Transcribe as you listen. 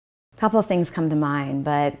couple of things come to mind,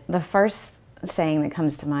 but the first saying that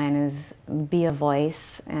comes to mind is be a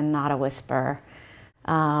voice and not a whisper.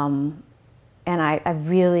 And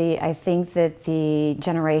I think that the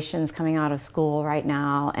generations coming out of school right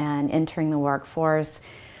now and entering the workforce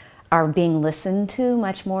are being listened to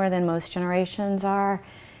much more than most generations are,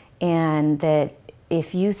 and that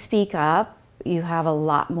if you speak up, you have a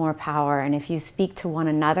lot more power. And if you speak to one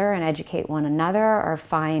another and educate one another or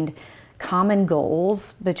find common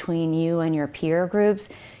goals between you and your peer groups,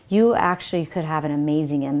 you actually could have an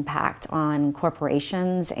amazing impact on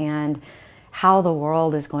corporations and how the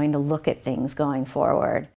world is going to look at things going forward.